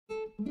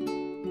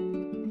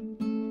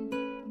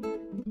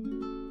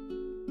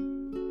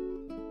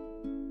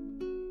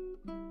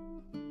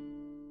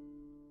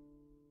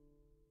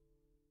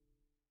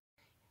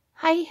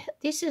Hi,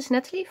 this is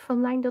Nathalie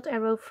from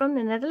LineDotArrow from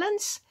the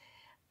Netherlands,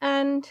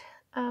 and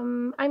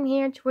I'm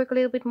here to work a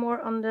little bit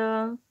more on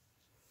the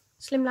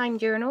slimline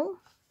journal.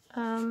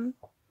 A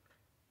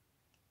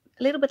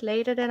little bit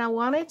later than I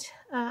wanted.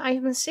 I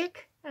have been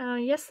sick.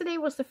 Yesterday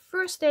was the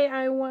first day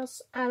I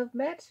was out of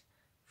bed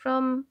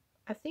from,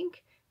 I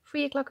think,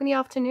 3 o'clock in the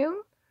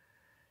afternoon,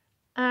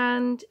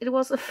 and it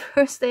was the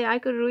first day I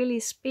could really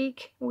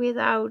speak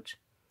without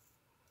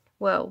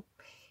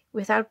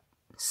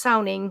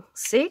sounding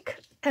sick.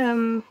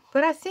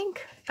 But I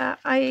think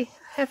I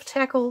have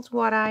tackled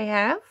what I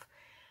have.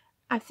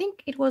 I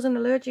think it was an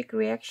allergic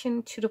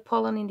reaction to the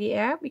pollen in the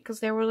air, because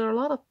there was a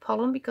lot of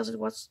pollen because it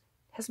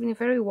has been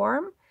very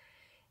warm.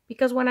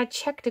 Because when I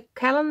checked the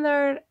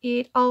calendar,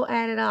 it all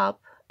added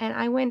up, and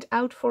I went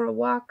out for a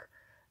walk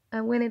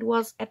when it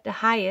was at the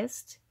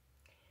highest,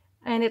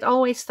 and it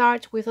always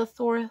starts with a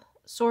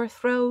sore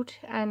throat,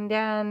 and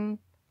then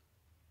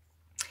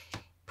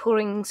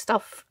pouring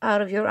stuff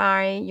out of your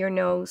eye, your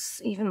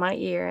nose, even my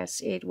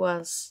ears. It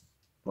was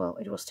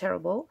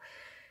terrible.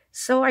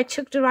 So I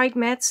took the right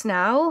meds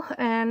now,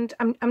 and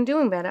I'm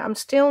doing better. I'm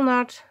still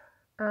not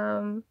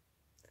 100%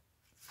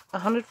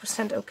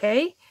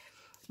 okay,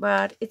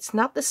 but it's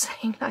not the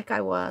same like I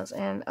was.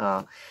 And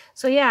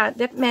so yeah,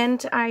 that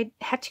meant I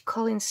had to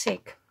call in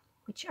sick,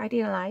 which I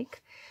didn't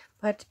like,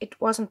 but it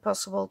wasn't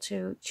possible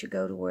to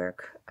go to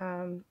work.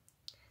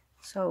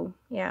 So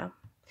yeah.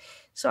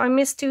 So I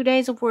missed 2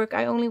 days of work.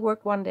 I only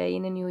worked 1 day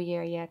in the new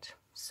year yet.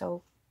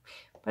 So,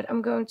 but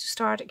I'm going to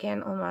start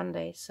again on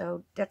Monday.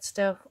 So that's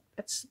the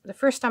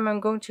first time I'm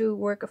going to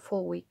work a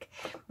full week.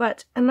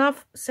 But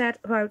enough said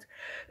about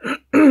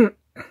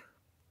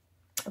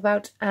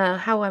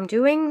how I'm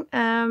doing.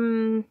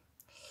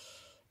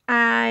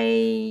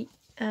 I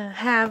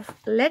have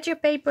ledger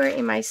paper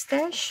in my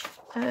stash.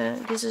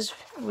 This is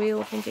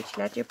real vintage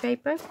ledger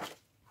paper,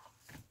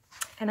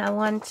 and I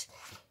want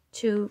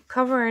to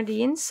cover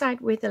the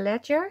inside with the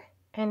ledger,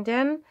 and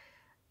then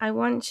I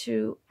want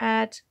to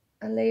add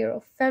a layer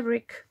of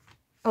fabric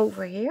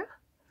over here.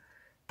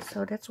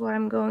 So that's what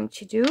I'm going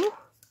to do.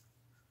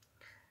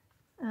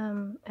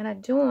 And I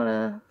don't want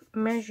to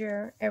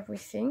measure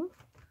everything,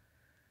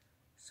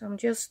 so I'm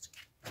just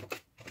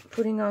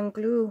putting on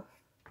glue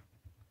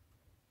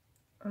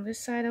on this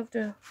side of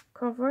the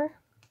cover.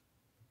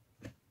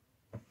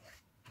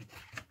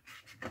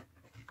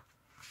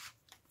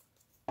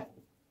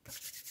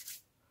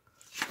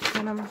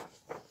 And I'm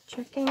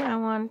checking, I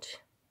want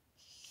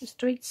the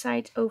straight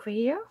side over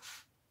here.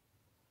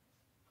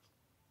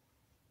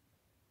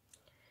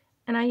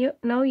 And I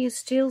know you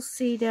still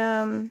see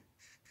the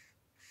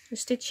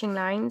stitching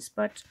lines,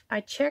 but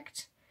I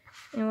checked,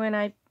 and when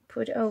I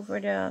put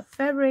over the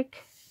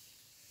fabric,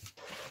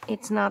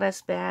 it's not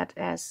as bad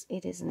as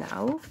it is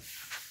now,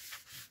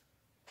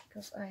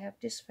 because I have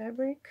this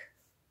fabric.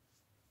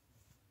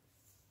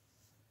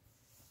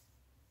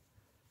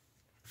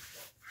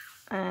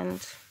 And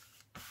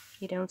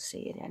you don't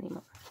see it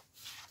anymore.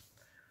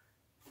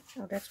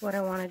 So that's what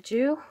I want to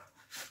do.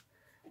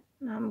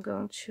 Now I'm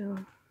going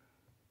to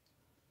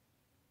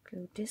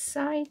glue this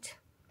side.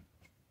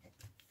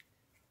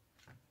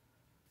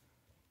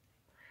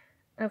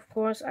 Of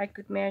course I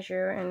could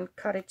measure and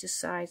cut it to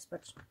size,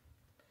 but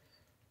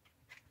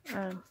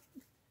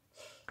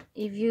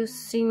if you've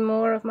seen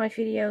more of my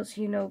videos,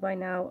 you know by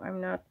now I'm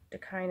not the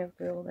kind of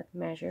girl that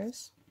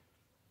measures.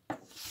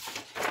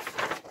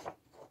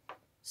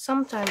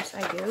 Sometimes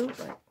I do,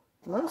 but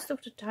most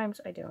of the times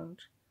I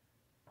don't.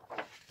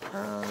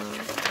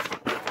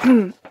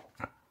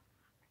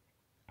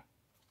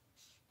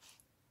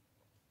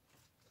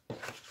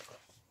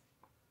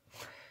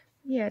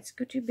 Yeah, it's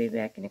good to be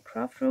back in the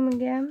craft room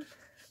again.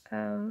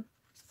 I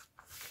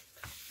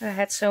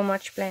had so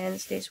much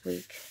plans this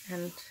week,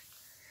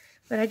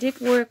 but I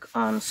did work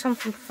on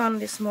something fun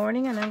this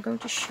morning, and I'm going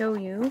to show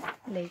you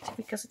later,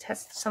 because it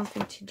has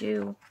something to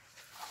do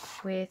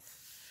with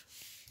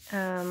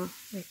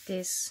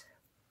this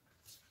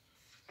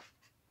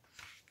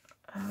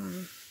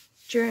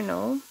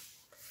journal.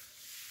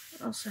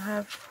 I also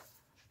have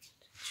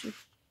to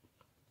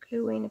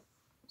glue in a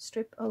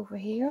strip over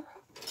here.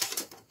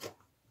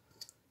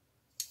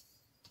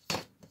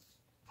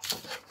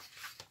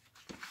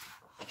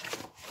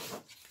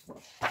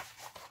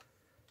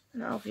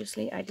 And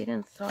obviously I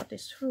didn't thought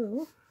this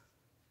through.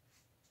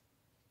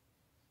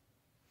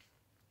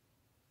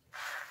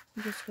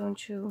 I'm just going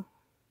to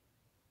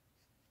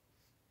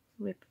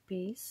rip a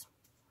piece.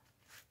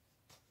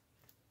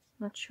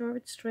 Not sure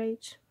it's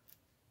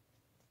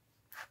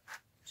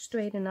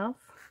straight enough.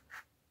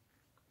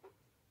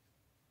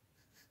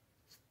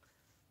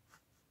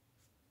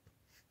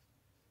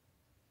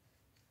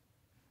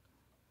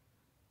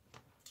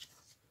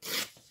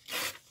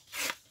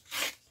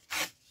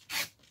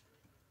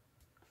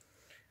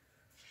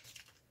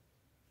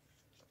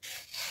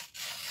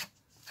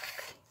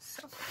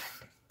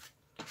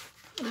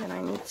 And then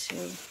I need to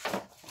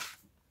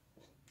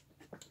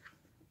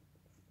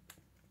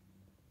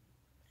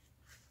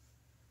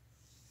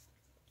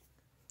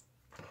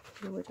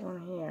glue it on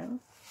here.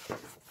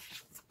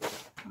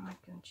 I'm not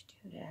going to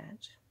do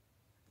that.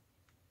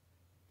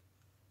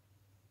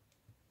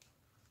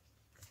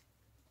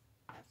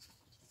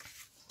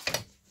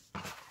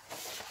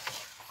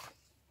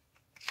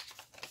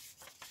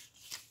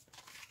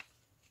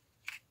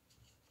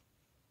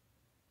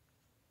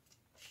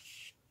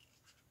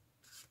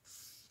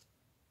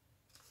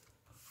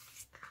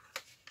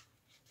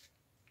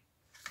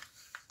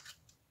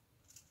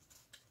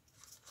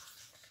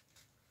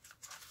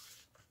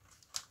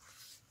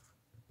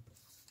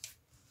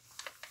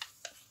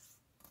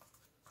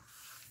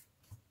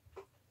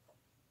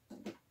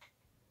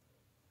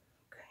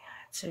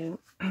 To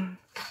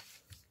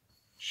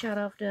shut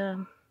off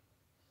the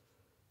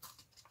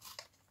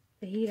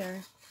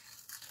heater.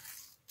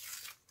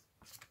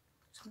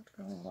 It's not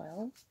going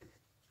well.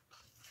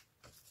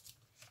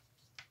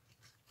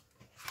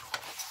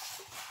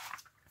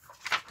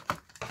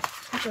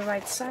 Not the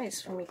right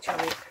size for me to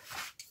rip.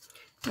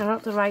 No,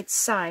 not the right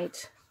side.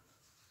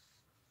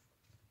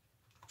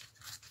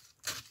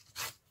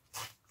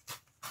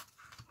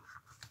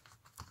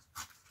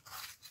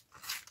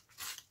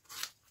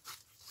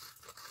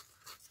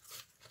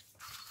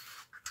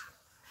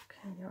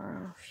 There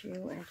are a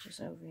few edges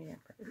over here,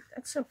 but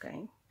that's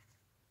okay.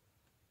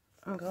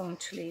 I'm going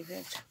to leave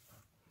it.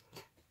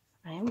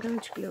 I am going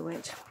to glue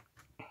it.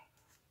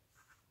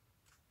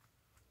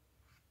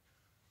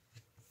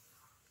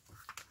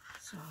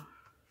 So,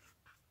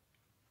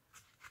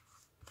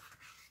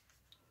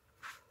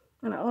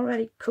 and I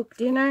already cooked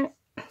dinner.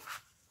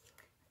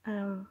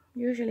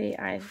 Usually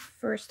I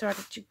first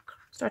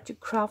start to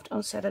craft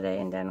on Saturday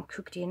and then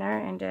cook dinner,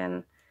 and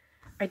then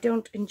I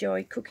don't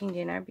enjoy cooking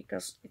dinner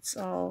because it's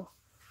all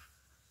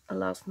a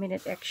last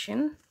minute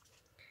action.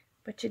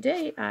 But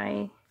today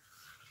I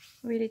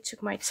really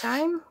took my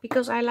time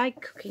because I like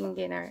cooking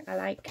dinner. I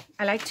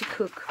like to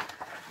cook.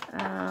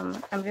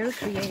 I'm very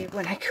creative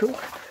when I cook.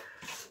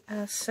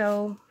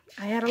 So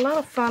I had a lot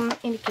of fun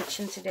in the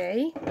kitchen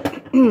today.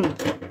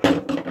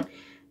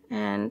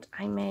 And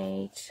I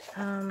made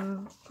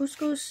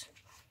couscous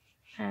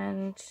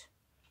and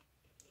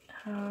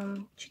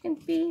chicken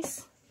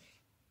peas.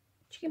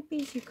 Chicken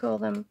peas, you call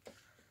them.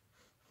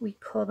 We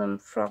call them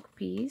frog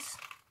peas.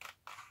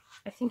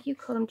 I think you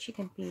call them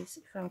chicken peas,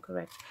 if I'm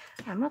correct.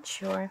 I'm not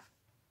sure.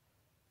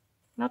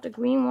 Not the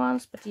green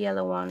ones, but the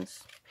yellow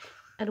ones.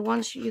 And the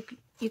ones you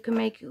can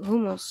make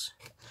hummus,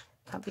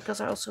 because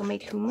I also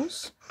made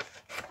hummus.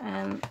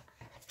 And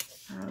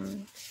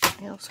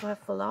I also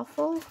have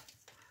falafel.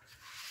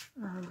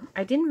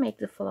 I didn't make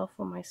the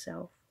falafel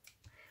myself,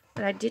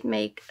 but I did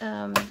make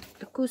a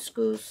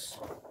couscous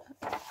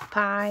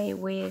pie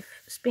with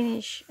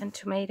spinach and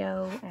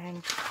tomato,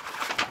 and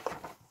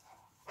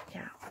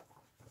yeah.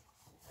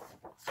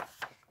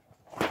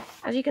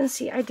 As you can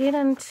see, I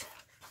didn't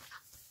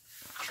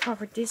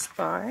cover this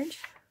part,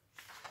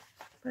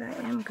 but I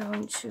am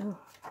going to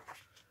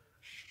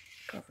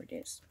cover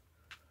this.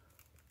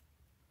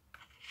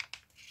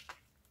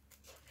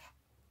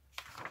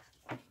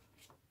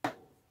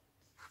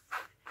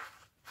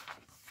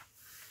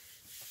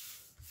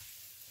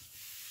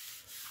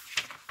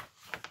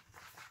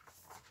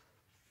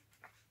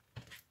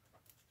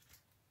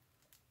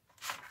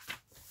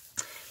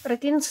 But I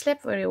didn't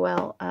sleep very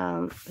well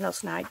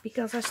last night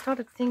because I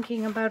started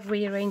thinking about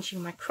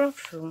rearranging my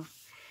craft room.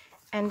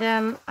 And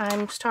then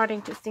I'm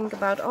starting to think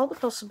about all the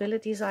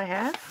possibilities I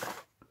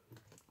have,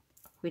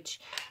 which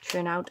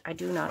turn out I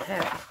do not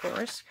have, of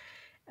course.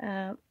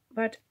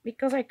 But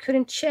because I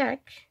couldn't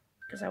check,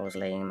 because I was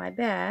laying in my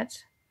bed,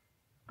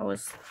 I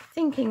was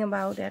thinking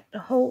about that the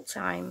whole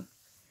time.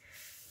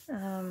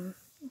 Can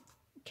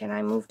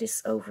I move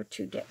this over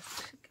to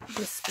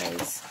this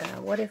place?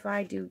 What if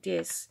I do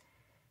this?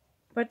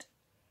 But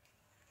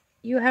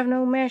you have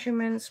no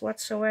measurements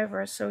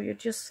whatsoever, so you're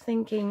just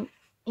thinking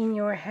in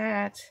your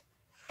head,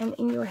 and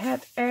in your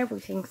head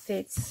everything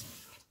fits.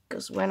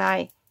 Because when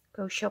I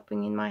go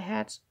shopping in my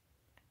head,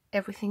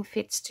 everything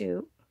fits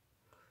too.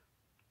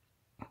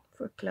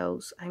 For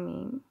clothes, I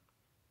mean.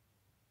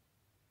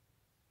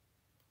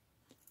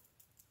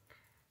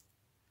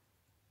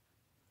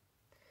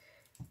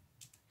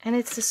 And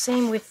it's the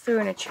same with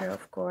furniture,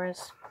 of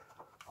course.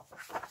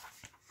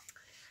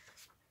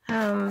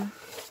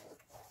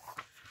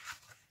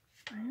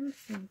 I am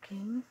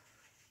thinking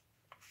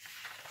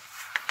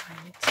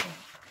I need to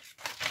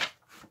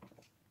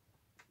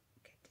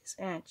get this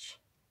edge.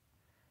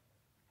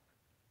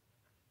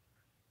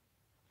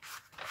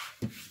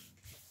 I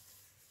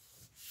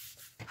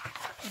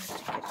have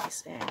to get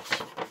this edge.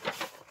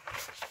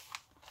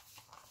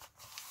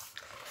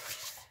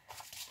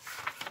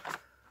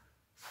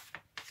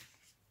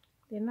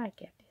 Didn't I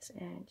get this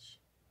edge?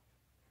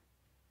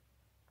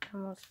 I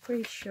was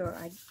pretty sure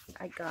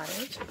I got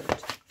it,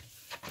 but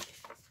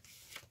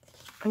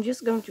I'm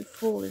just going to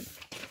fold it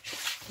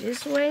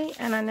this way,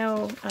 and I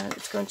know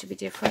it's going to be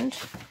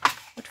different.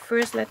 But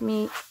first let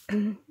me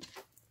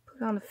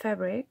put on the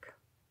fabric.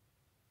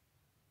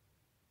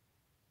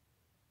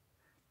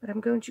 But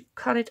I'm going to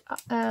cut it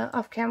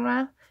off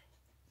camera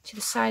to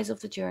the size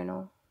of the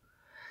journal.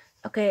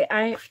 Okay,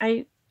 I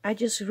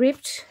just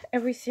ripped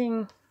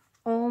everything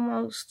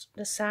almost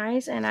the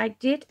size, and I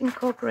did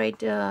incorporate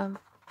the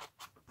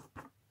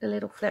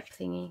little flap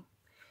thingy.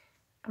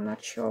 I'm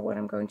not sure what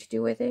I'm going to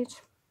do with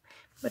it,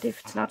 but if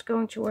it's not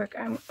going to work,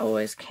 I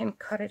always can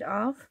cut it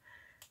off.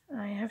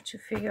 I have to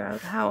figure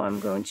out how I'm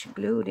going to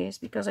glue this,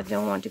 because I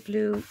don't want the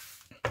glue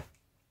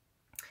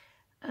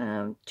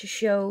to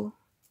show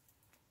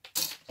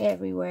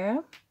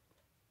everywhere.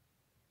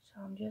 So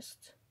I'm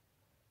just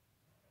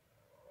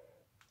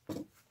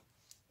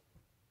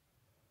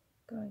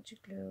going to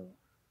glue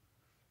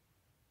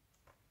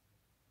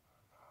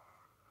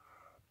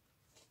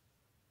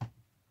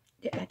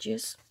the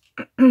edges.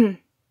 Okay,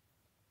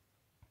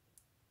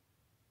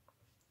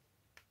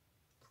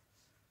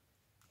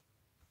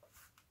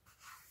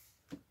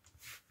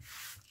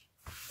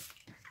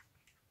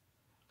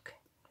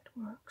 it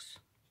works.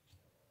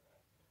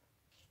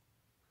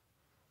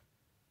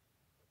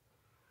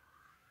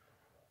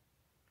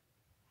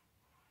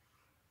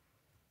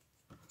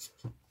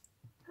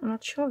 I'm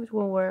not sure if it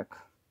will work.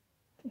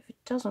 If it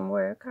doesn't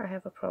work, I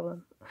have a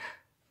problem.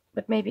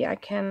 But maybe I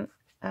can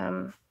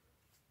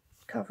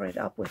cover it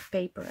up with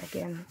paper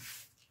again.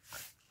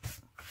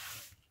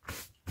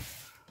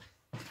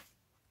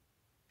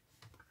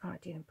 Oh, I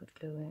didn't put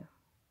glue in.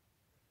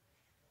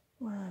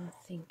 What am I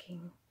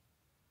thinking?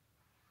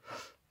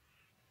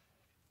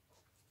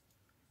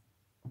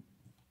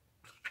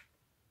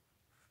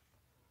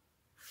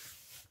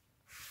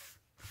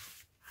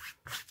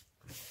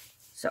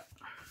 So,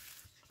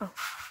 oh,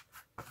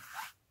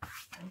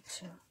 I need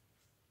to.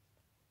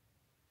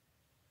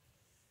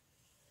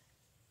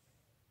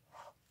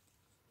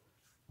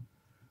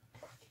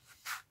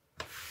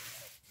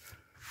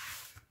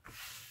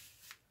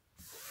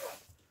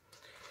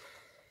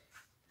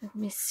 Let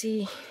me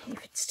see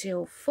if it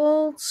still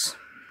folds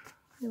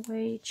the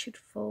way it should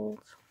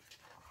fold.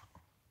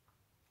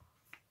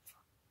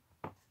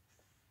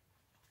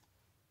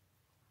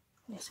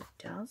 Yes, it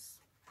does.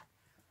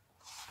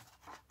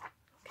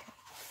 Okay,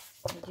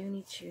 I do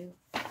need to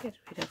get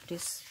rid of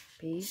this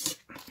piece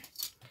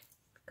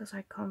because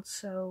I can't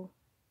sew.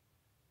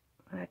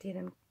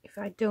 And if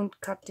I don't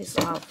cut this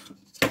off,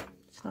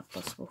 it's not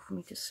possible for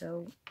me to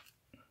sew.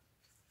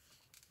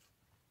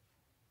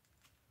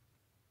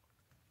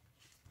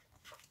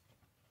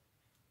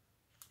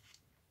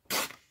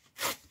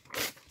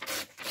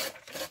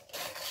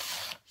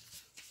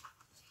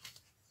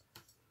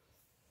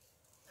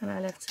 And I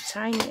left a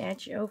tiny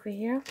edge over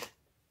here,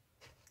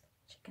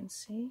 as you can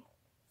see.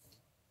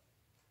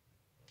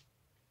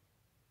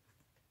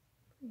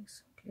 Putting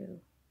some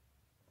glue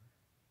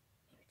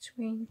in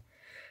between.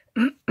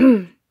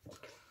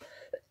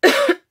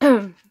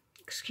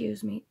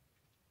 Excuse me.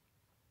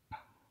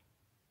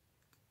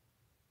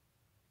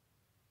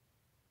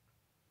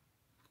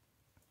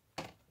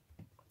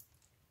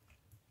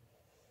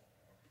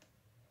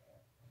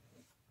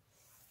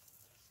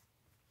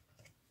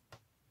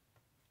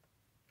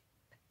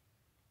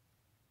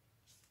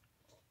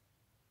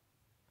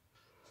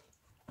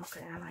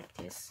 Okay, I like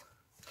this.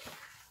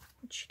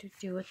 What should I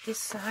do with this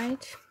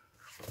side?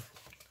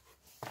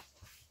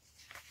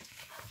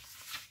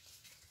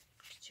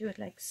 Do it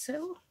like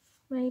so,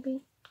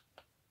 maybe.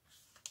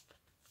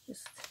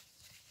 Just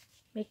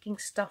making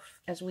stuff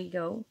as we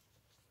go.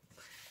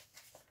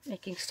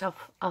 Making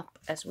stuff up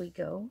as we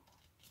go.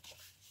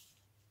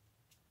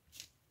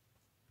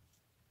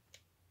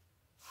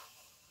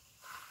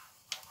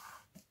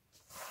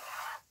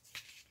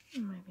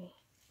 Maybe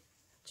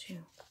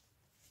two.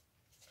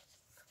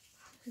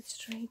 Is it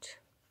straight?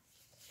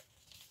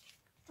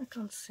 I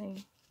can't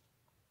see.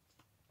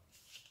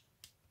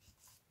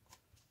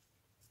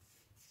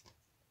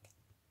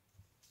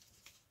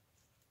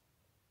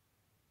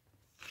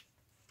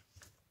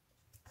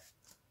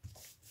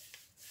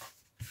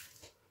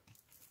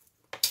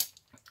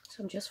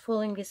 So I'm just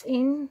folding this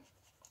in,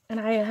 and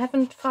I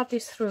haven't thought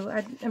this through.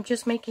 I'm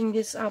just making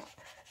this up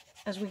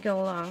as we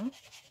go along.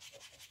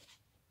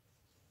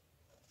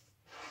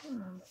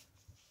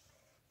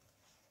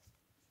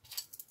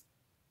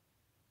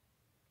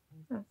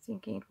 I'm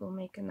thinking it will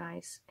make a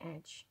nice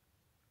edge.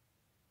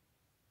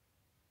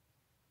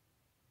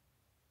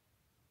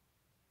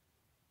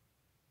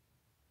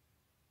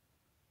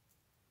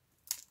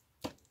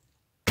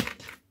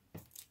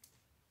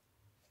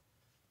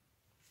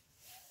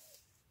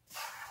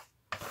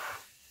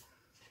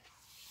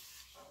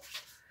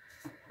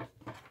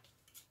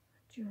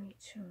 Do need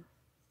to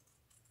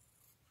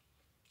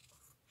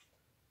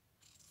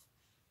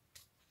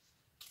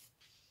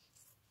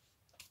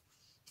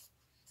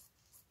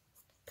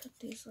cut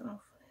this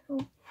off a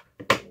little.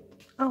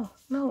 Oh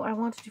no, I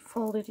wanted to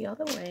fold it the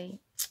other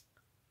way.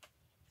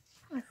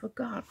 I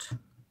forgot.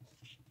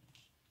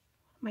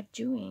 What am I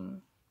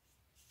doing?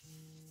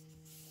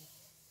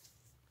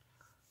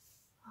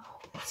 Oh,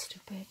 that's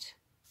stupid.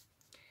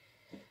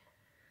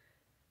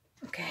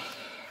 Okay,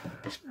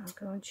 I'm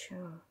going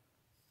to.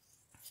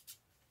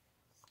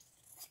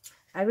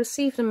 I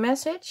received a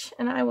message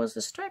and I was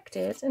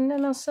distracted, and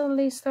then I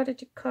suddenly started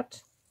to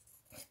cut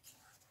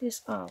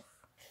this off.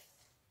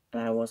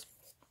 And I was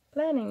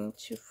planning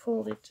to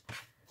fold it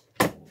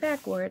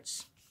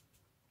backwards.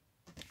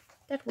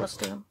 That was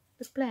the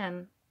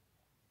plan.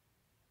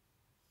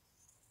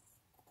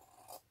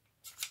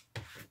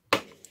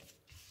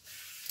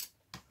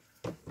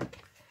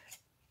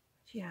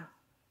 Yeah.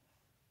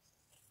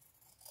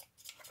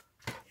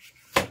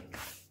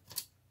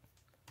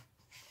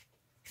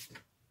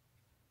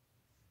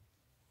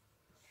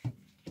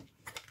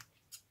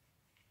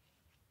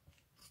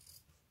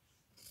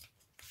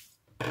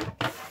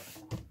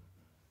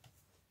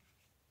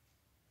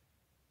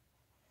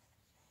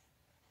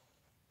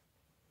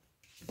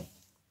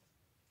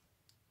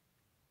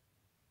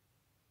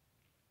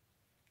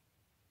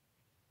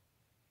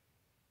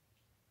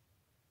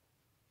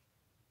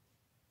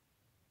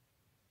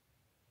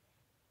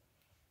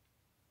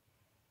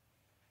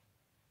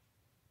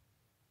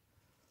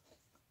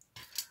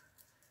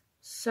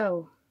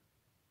 So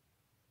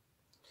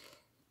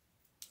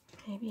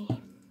maybe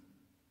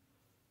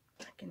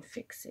I can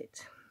fix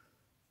it.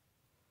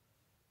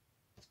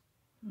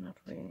 Not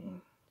really.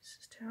 This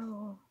is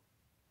terrible.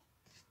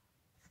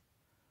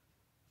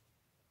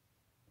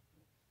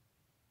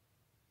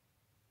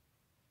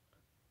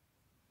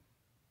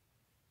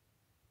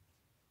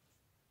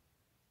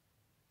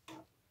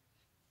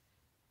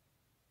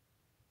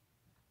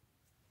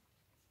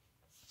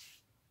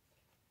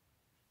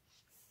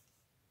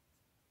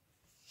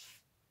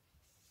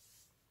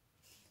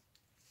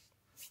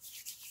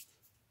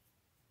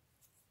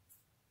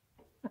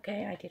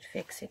 Okay, I did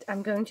fix it.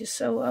 I'm going to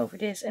sew over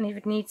this, and if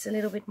it needs a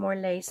little bit more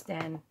lace,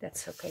 then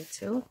that's okay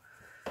too.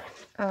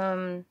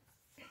 I'm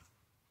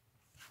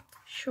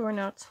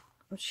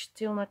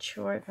still not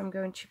sure if I'm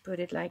going to put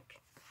it like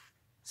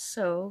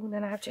so.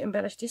 Then I have to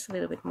embellish this a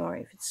little bit more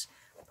if it's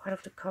part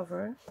of the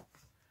cover,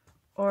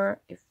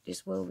 or if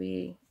this will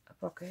be a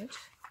pocket,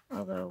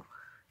 although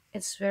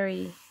it's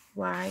very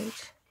wide.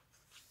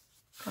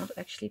 Can't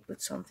actually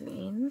put something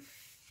in.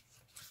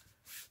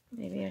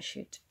 Maybe I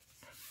should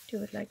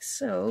do it like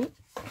so.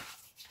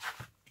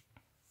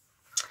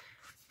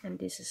 And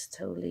this is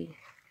totally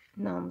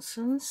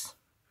nonsense.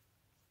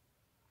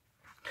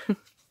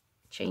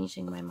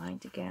 Changing my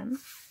mind again.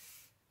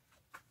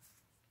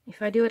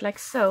 If I do it like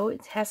so,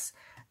 it has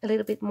a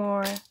little bit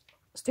more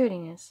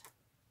sturdiness.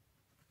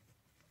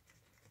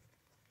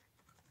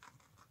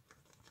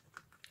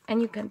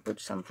 And you can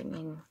put something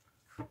in.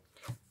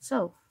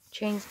 So,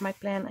 change my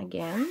plan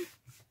again.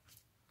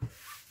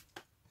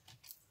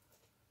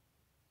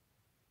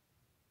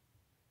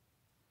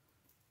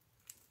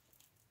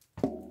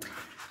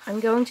 I'm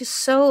going to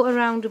sew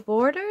around the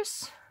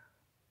borders.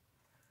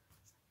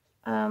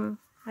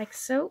 Like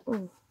so.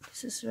 Ooh,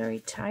 this is very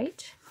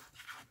tight.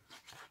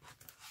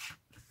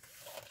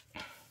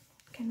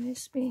 Can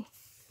this be?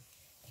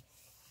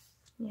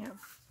 Yeah.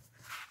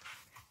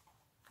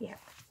 Yeah,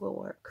 it will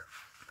work.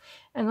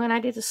 And when I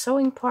did the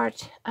sewing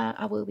part,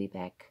 I will be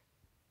back.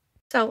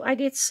 So I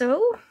did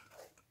sew.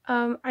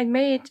 I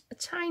made a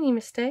tiny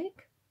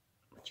mistake,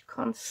 but you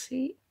can't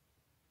see.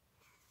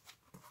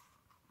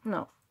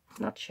 No, it's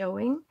not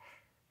showing.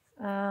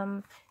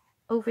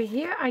 Over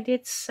here I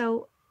did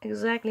sew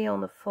exactly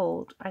on the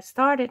fold. I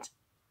started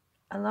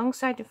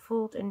alongside the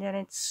fold and then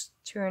it's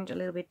turned a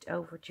little bit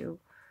over to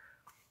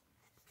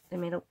the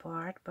middle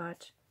part,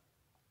 but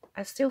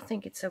I still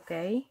think it's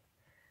okay.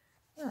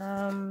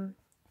 I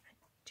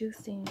do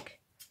think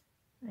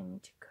I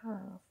need to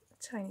carve a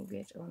tiny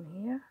bit on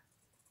here.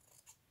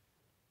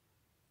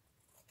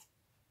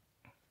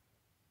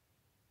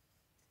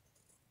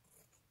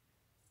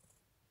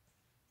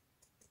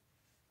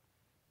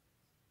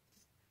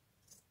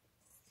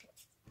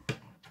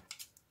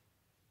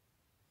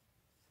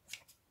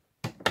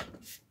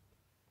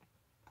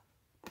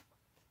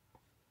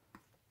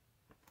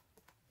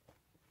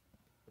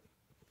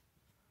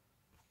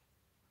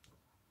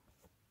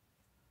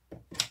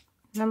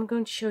 And I'm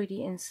going to show you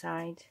the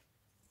inside.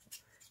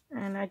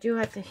 And I do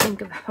have to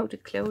think about the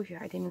closure.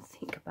 I didn't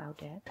think about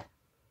that.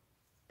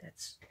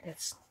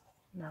 That's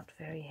not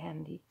very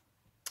handy.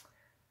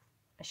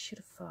 I should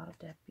have thought of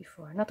that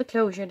before. Not the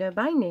closure, the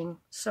binding.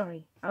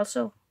 Sorry.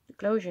 Also, the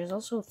closure is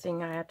also a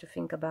thing I had to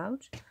think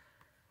about.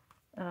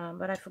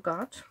 But I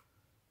forgot.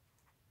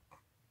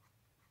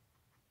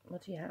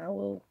 But yeah, I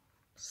will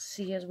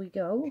see as we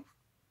go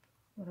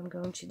what I'm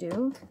going to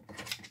do.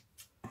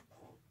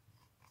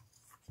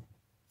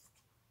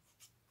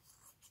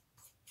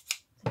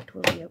 It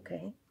will be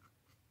okay.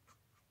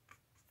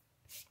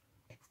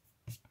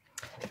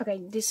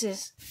 Okay, this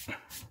is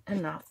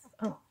enough.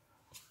 Oh.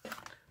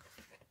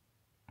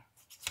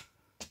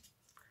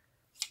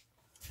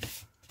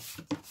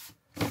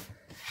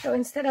 So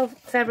instead of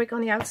fabric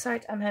on the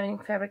outside, I'm having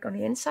fabric on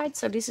the inside.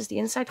 So this is the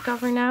inside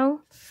cover now.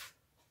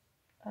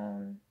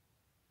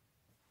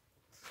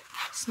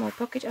 Small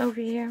pocket over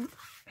here.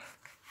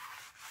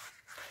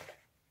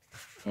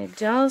 It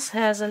does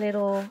has a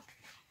little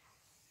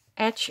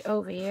edge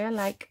over here,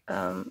 like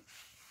what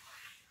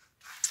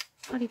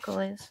do you call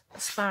this? A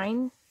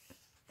spine,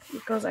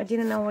 because I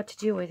didn't know what to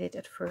do with it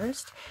at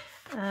first.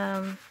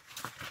 The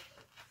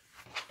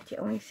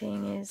only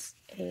thing is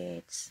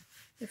it's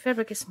the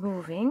fabric is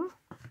moving.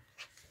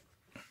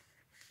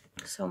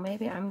 So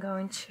maybe I'm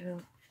going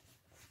to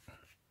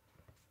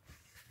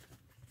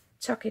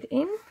tuck it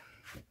in,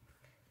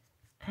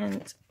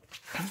 and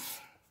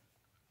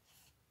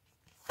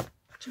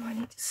do I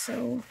need to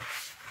sew?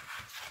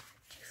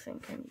 Do you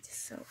think I need to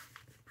sew?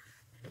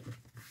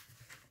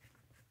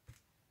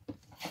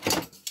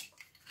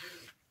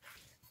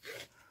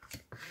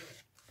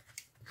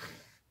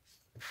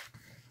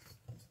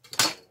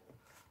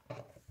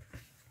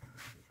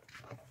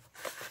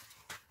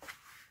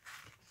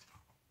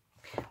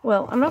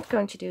 Well, I'm not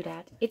going to do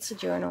that. It's a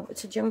journal.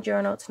 It's a junk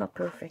journal. It's not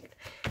perfect.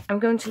 I'm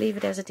going to leave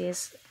it as it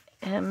is.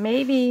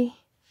 Maybe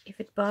if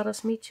it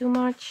bothers me too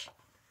much,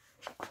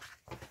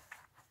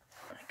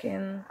 I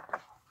can...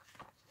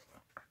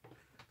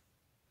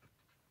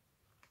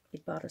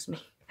 It bothers me.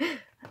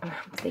 I'm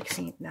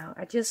fixing it now.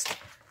 I just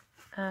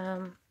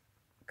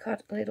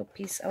cut a little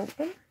piece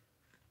open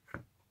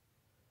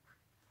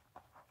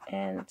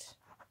and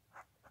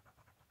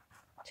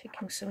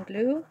taking some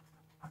glue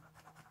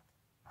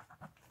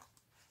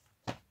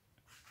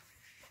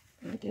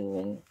and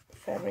gluing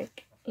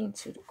fabric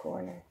into the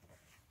corner,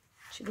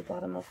 to the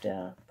bottom of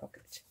the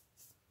pocket.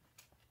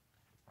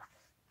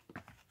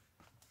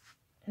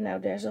 And now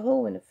there's a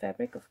hole in the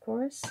fabric, of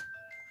course,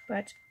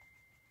 but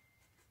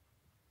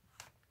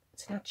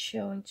it's not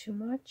showing too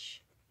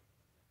much.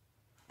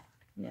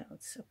 No,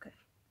 it's okay.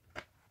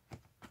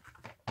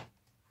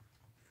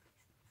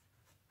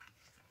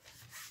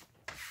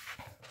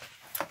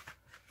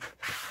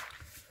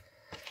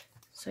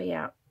 So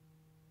yeah.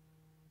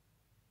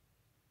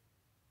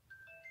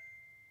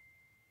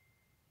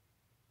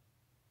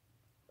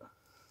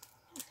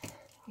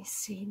 Let me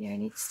see, there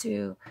needs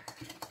to...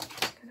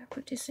 Can I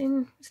put this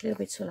in? It's a little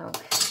bit too long.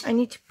 I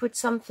need to put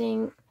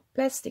something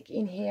plastic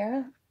in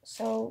here,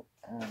 so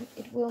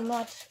it will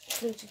not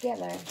glue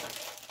together.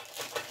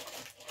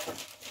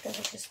 Because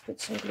I just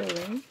put some glue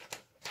in.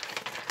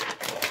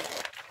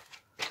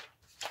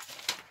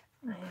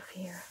 I have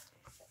here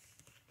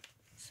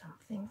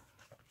something.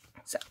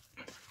 So,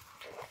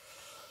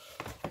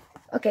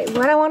 okay,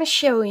 what I want to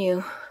show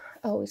you.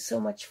 Oh, it's so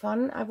much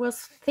fun. I was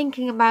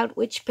thinking about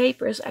which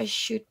papers I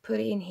should put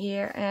in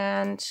here,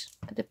 and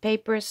the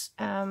papers,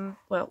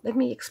 well, let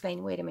me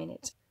explain. Wait a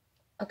minute.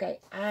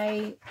 Okay,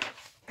 I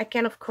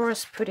can of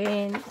course put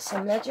in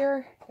some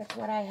ledger. That's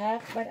what I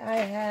have, but I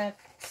have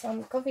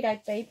some coffee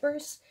dyed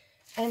papers,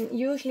 and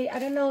usually, I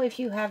don't know if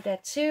you have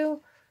that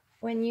too,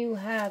 when you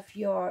have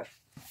your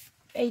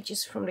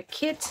pages from the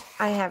kit.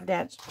 I have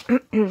that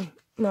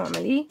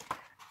normally.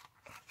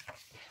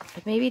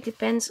 But maybe it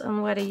depends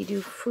on whether you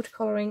do food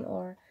coloring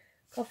or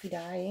coffee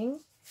dyeing.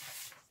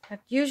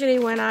 But usually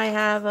when I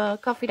have a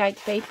coffee dyed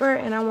paper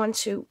and I want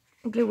to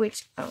glue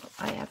it, oh,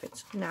 I have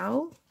it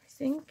now, I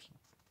think.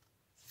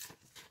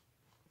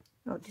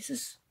 Oh, this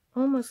is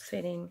almost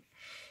fitting.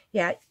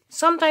 Yeah,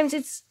 sometimes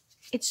it's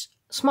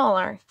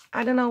smaller.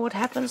 I don't know what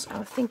happens.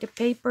 I think the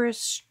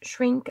papers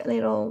shrink a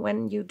little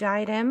when you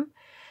dye them.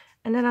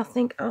 And then I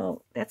think,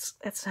 oh, that's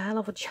a hell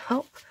of a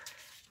job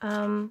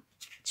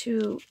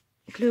to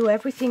glue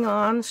everything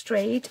on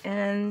straight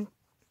and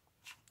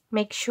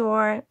make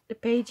sure the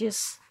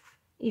pages,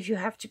 if you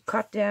have to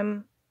cut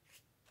them,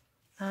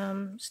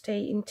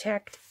 stay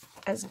intact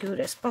as good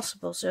as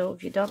possible. So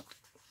if you don't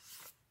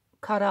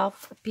cut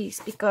off a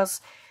piece,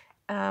 because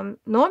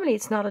normally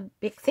it's not a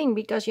big thing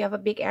because you have a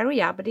big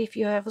area, but if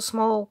you have a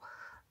small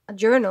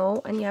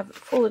journal and you have it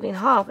folded in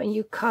half and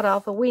you cut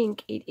off a wing,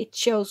 it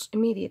shows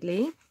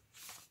immediately.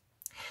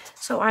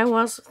 So I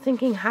was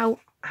thinking, how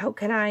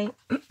can I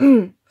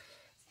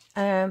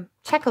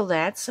tackle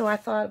that? So I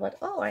thought, but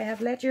oh, I have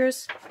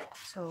ledgers,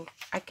 so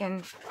I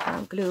can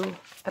glue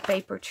a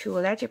paper to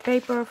a ledger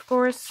paper, of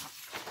course.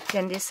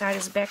 Then this side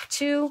is back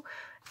too,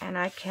 and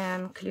I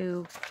can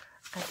glue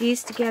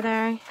these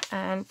together.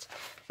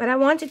 But I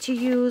wanted to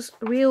use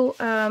real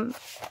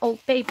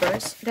old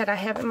papers that I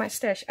have in my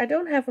stash. I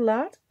don't have a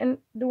lot, and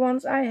the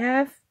ones I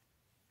have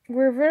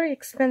were very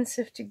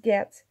expensive to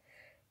get.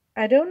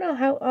 I don't know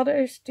how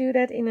others do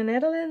that in the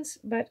Netherlands,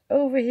 but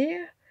over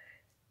here,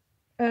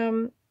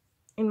 in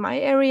my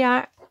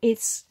area,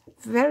 it's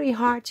very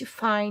hard to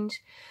find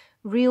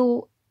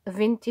real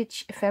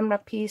vintage ephemera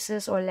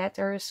pieces or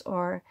letters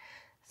or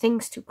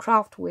things to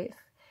craft with.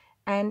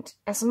 And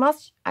as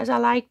much as I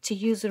like to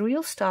use the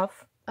real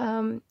stuff,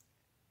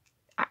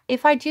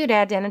 if I do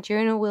that, then a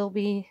journal will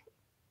be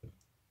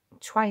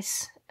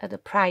twice the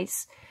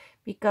price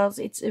because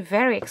it's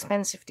very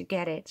expensive to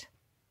get it.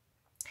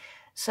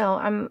 So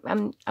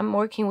I'm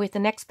working with the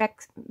next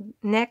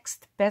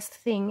best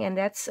thing, and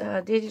that's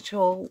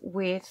digital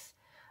with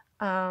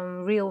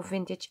real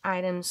vintage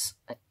items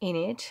in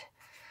it.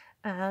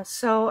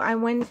 So I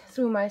went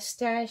through my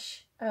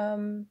stash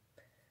in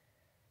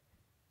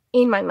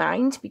my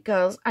mind,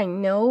 because I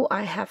know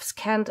I have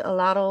scanned a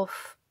lot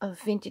of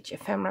vintage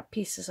ephemera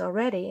pieces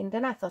already, and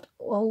then I thought,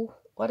 oh,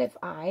 what if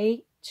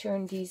I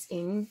turn these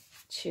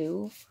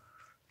into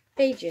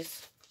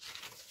pages,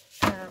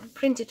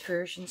 printed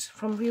versions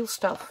from real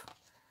stuff.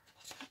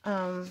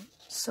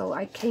 So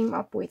I came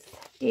up with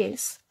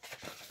this.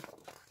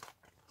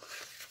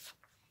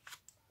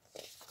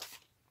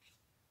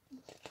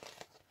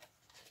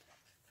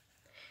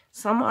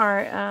 Some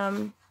are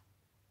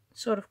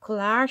sort of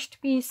collaged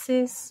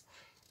pieces,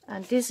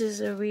 and this is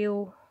a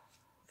real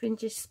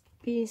vintage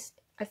piece.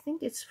 I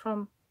think it's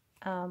from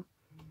a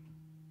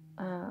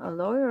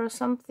lawyer or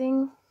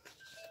something.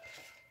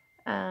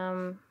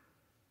 I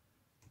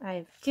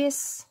have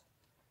this.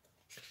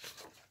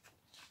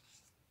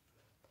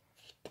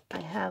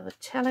 I have a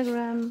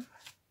telegram.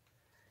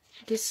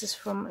 This is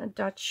from a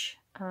Dutch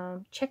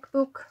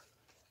checkbook.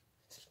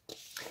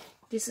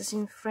 This is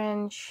in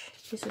French.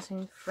 This is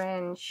in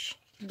French.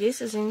 This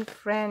is in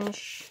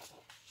French.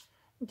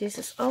 This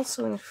is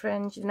also in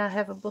French. And I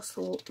have a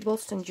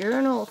Boston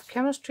Journal of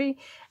Chemistry.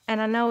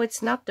 And I know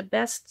it's not the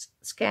best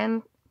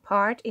scan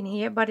part in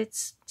here, but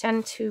it's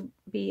tend to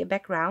be a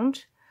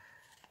background.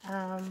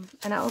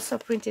 And I also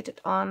printed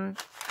it on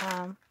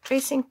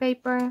tracing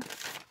paper.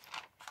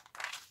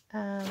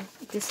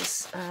 This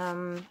is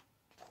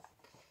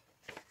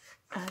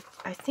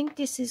I think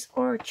this is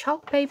or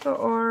chalk paper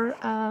or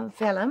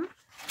vellum,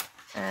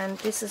 and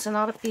this is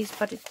another piece,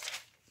 but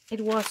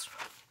it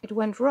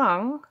went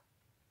wrong.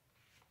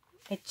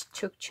 It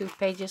took 2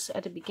 pages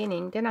at the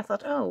beginning. Then I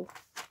thought, oh,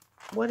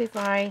 what if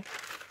I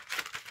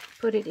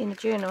put it in a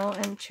journal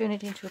and turn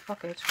it into a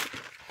pocket?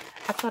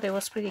 I thought it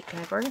was pretty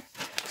clever,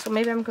 so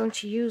maybe I'm going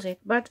to use it.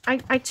 But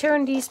I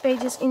turned these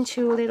pages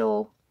into a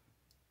little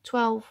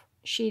 12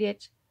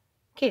 sheeted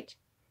kit.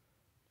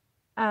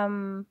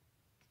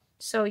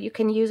 So you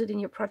can use it in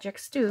your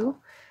projects too.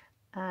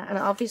 And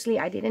obviously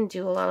I didn't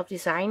do a lot of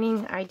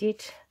designing. I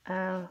did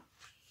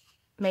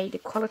made the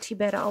quality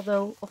better,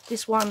 although of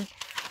this one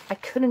I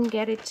couldn't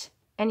get it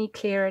any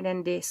clearer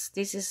than this.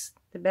 This is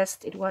the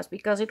best it was,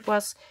 because it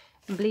was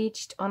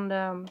bleached on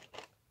the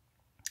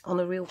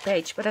real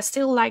page. But I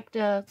still like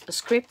the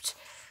script,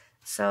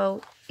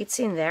 so it's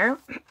in there.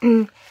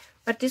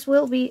 But this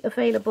will be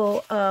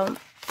available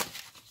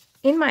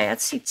in my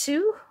Etsy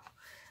too,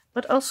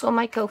 but also on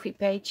my Ko-fi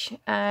page.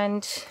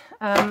 And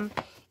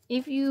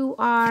if you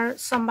are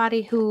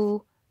somebody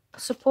who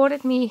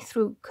supported me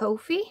through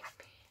Ko-fi,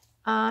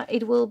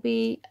 it will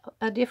be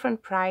a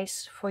different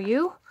price for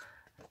you,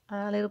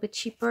 a little bit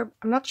cheaper.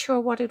 I'm not sure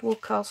what it will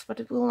cost, but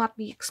it will not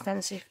be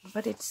expensive.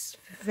 But it's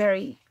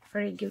very,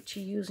 very good to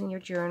use in your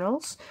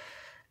journals.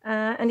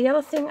 And the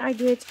other thing I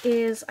did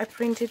is I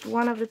printed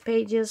one of the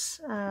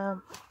pages,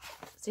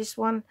 this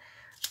one,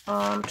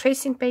 on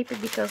tracing paper,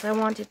 because I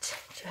wanted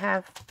to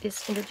have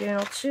this in the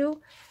journal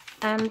too.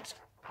 And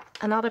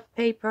another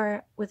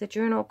paper with the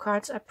journal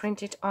cards I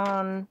printed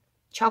on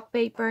chalk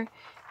paper,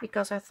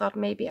 because I thought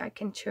maybe I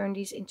can turn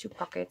these into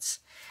pockets.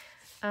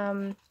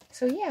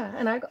 So yeah,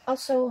 and I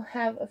also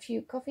have a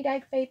few coffee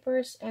dyke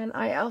papers, and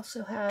I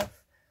also have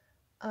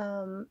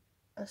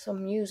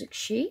some music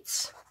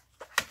sheets.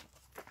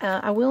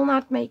 I will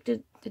not make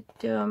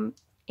the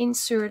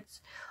insert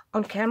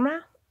on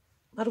camera,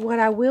 but what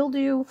I will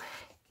do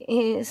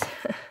is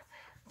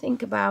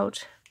think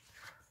about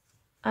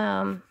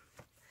a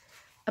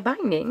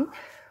binding.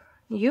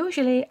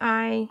 Usually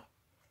I'm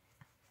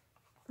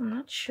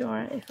not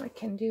sure if I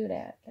can do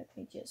that. Let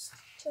me just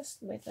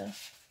with a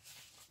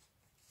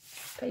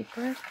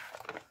paper.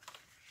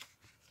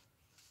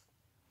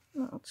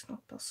 No, it's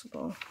not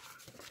possible.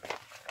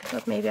 I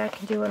thought maybe I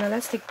can do an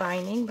elastic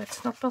binding, but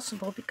it's not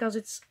possible because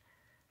the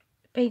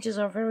pages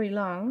are very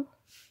long.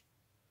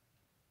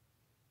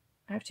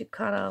 I have to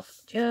cut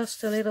off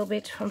just a little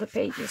bit from the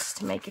pages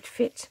to make it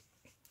fit,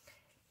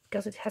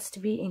 because it has to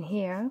be in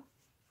here.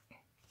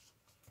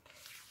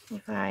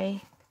 If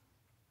I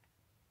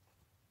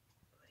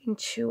put in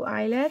 2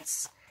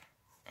 eyelets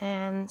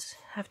and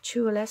have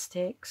 2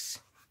 elastics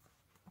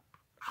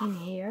in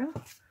here,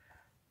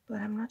 but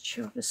I'm not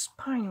sure if the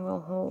spine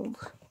will hold.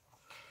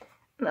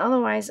 And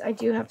otherwise I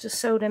do have to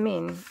sew them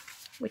in,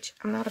 which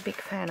I'm not a big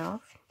fan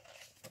of.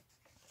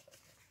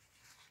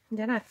 And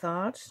then I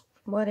thought,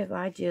 what if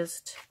I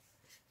just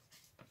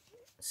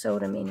sew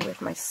them in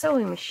with my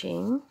sewing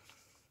machine,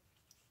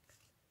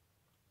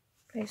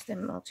 place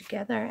them all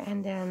together,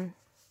 and then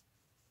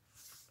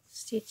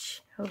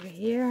stitch over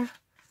here,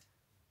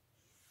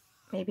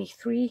 maybe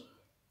 3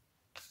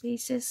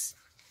 pieces.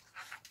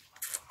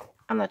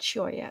 I'm not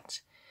sure yet,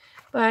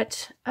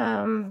 but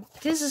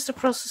this is the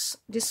process.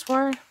 This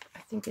one, I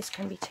think this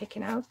can be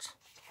taken out.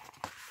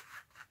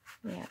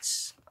 Yeah,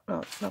 it's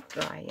not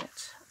dry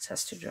yet. It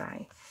has to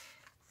dry.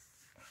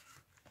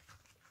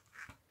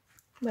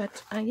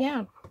 But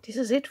yeah, this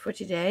is it for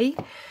today.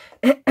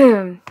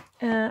 I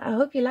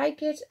hope you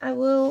like it. I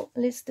will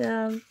list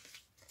the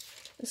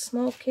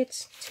small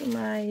kit to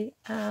my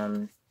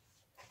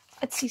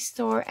Etsy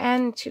store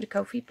and to the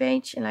Ko-fi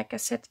page. And like I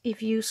said,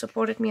 if you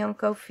supported me on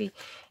Ko-fi,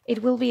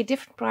 it will be a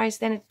different price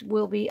than it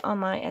will be on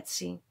my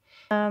Etsy.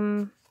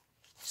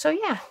 So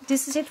yeah,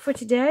 this is it for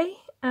today.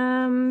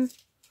 I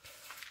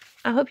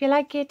hope you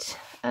like it.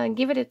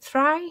 Give it a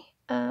try.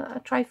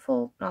 A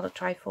trifold, not a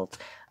trifold,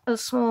 a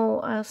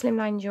small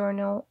slimline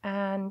journal,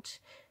 and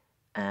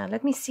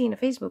let me see in the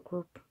Facebook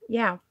group.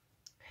 Yeah,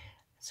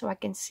 so I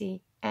can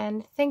see.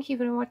 And thank you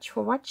very much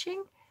for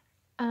watching.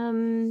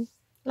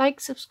 Like,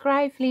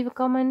 subscribe, leave a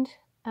comment.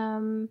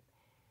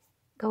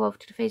 go over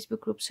to the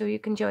Facebook group so you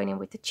can join in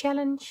with the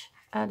challenge.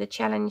 The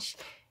challenge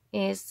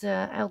is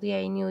the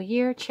LDA New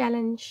Year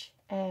challenge,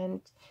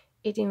 and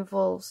it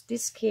involves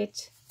this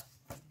kit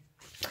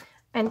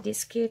and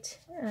this kit,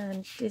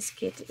 and this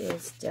kit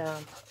is the,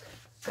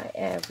 I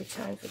every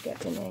time forget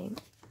the name,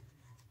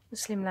 the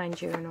Slimline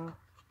Journal.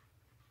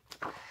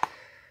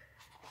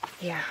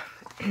 Yeah.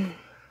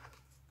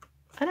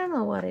 I don't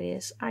know what it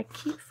is. I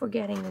keep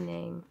forgetting the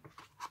name.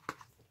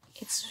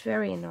 It's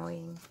very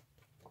annoying.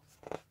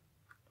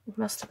 It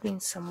must have been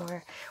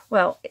somewhere.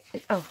 Well,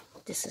 oh,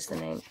 this is the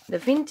name. The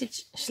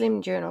Vintage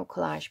Slim Journal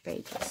Collage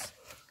Pages.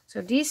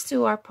 So these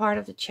two are part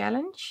of the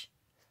challenge,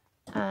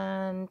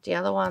 and the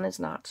other one is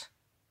not.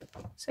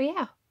 So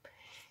yeah,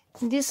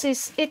 this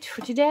is it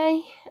for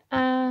today.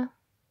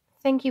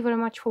 Thank you very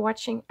much for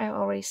watching. I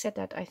already said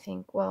that, I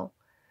think. Well,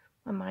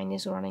 my mind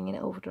is running in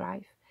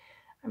overdrive.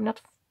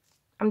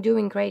 I'm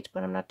doing great,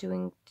 but I'm not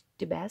doing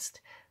the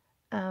best.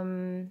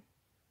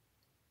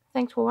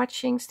 Thanks for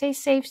watching. Stay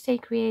safe, stay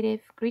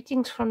creative.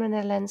 Greetings from the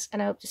Netherlands,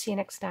 and I hope to see you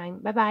next time.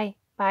 Bye-bye.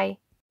 Bye.